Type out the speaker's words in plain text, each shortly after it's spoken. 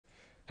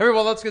Hey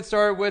everyone, let's get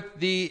started with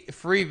the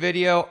free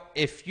video.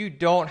 If you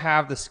don't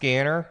have the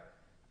scanner,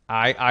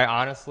 I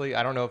honestly,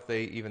 I don't know if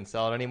they even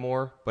sell it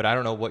anymore, but I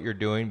don't know what you're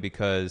doing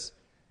because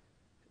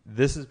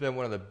this has been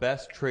one of the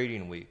best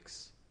trading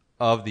weeks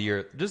of the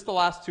year. Just the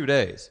last 2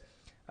 days.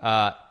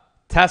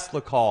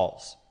 Tesla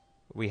calls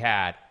we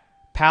had.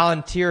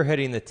 Palantir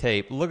hitting the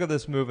tape. Look at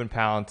this move in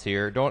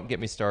Palantir. Don't get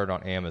me started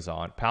on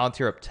Amazon.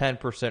 Palantir up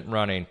 10%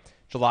 running.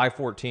 July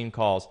 14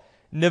 calls.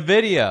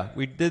 NVIDIA,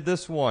 we did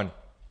this one.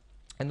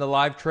 And the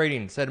live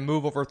trading said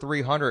move over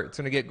 300. It's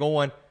going to get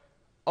going.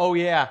 Oh,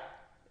 yeah.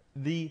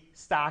 The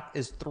stock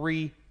is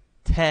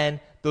 310.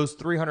 Those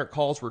 300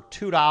 calls were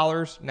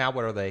 $2. Now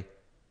what are they?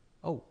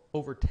 Oh,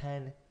 over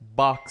 $10.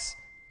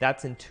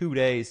 That's in 2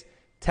 days.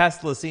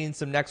 Tesla seeing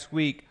some next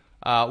week.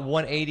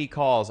 180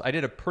 calls. I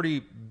did a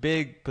pretty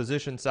big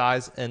position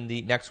size in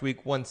the next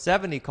week.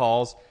 170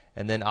 calls.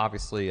 And then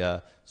obviously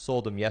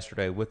sold them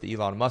yesterday with the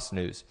Elon Musk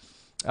news.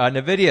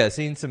 NVIDIA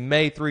seeing some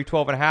May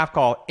 312.5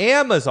 call.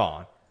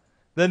 Amazon.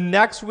 The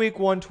next week,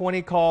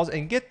 120 calls,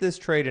 and get this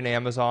trade in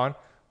Amazon.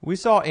 We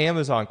saw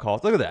Amazon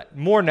calls. Look at that.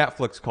 More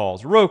Netflix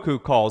calls, Roku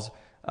calls,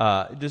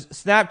 just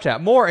Snapchat,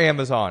 more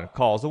Amazon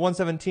calls. The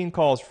 117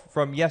 calls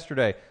from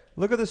yesterday.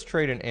 Look at this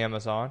trade in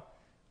Amazon.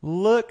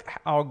 Look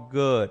how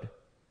good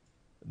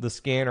the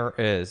scanner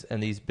is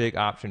and these big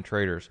option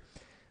traders.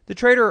 The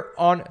trader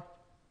on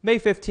May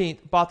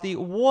 15th bought the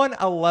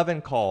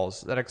 111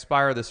 calls that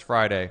expire this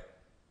Friday.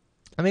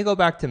 Let me go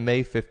back to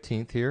May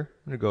 15th here.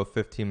 I'm going to go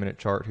a 15-minute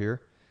chart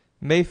here.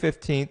 May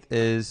 15th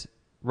is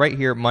right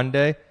here,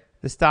 Monday.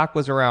 The stock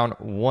was around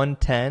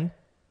 110.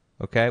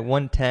 Okay,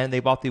 110. They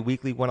bought the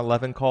weekly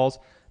 111 calls.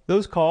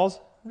 Those calls,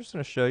 I'm just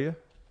going to show you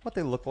what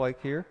they look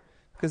like here.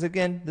 Because,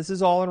 again, this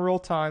is all in real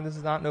time. This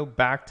is not no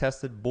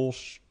back-tested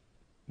BS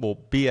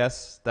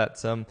that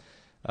some,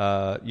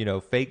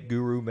 fake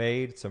guru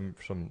made, some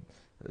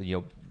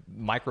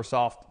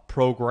Microsoft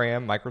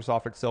program,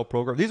 Microsoft Excel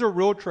program. These are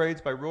real trades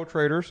by real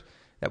traders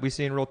that we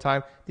see in real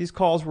time. These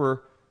calls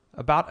were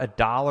about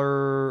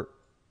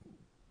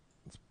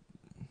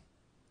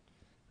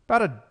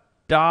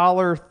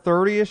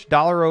 $1.30-ish,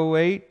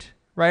 $1.08,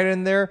 right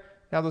in there.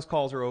 Now those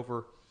calls are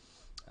over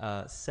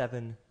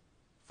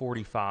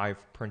 $7.45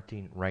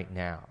 printing right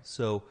now.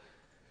 So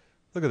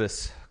look at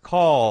this.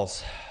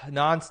 Calls,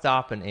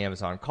 nonstop in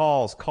Amazon.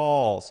 Calls.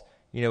 Calls.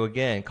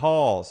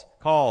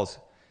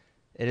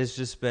 It has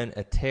just been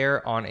a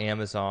tear on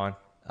Amazon,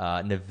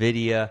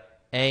 NVIDIA,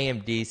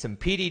 AMD, some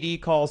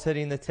PDD calls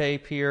hitting the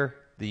tape here.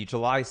 The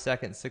July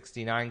 2nd,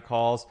 69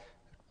 calls,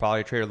 probably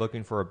a trader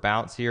looking for a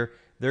bounce here.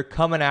 They're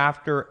coming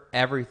after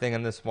everything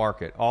in this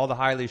market. All the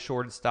highly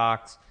shorted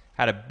stocks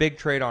had a big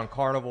trade on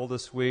Carnival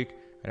this week,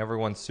 and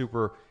everyone's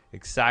super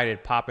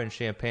excited, popping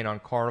champagne on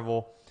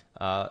Carnival.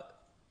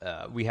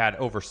 We had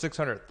over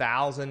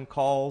 600,000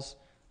 calls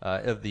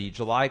of the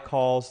July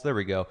calls. There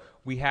we go.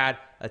 We had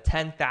a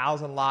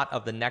 10,000 lot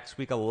of the next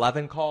week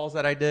 11 calls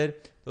that I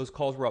did. Those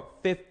calls were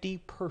up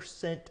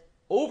 50%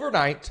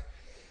 overnight.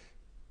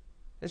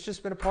 It's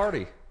just been a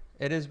party.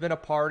 It has been a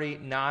party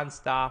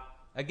nonstop.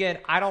 Again,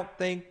 I don't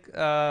think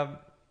the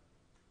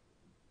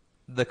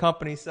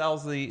company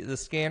sells the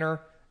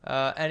scanner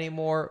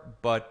anymore,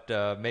 but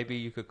maybe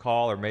you could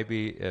call, or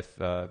maybe if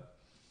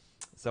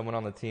someone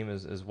on the team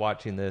is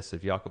watching this,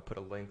 if y'all could put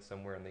a link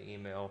somewhere in the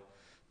email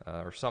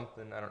or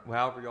something.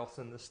 However y'all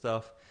send this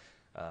stuff.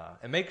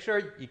 And make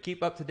sure you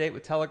keep up to date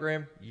with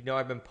Telegram. You know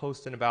I've been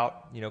posting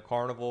about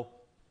Carnival,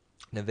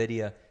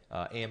 NVIDIA,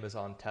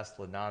 Amazon,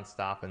 Tesla,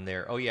 nonstop in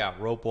there. Oh, yeah,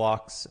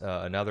 Roblox,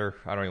 another.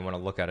 I don't even want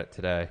to look at it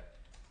today.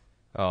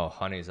 Oh,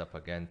 honey's up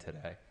again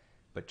today.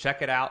 But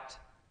check it out.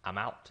 I'm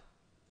out.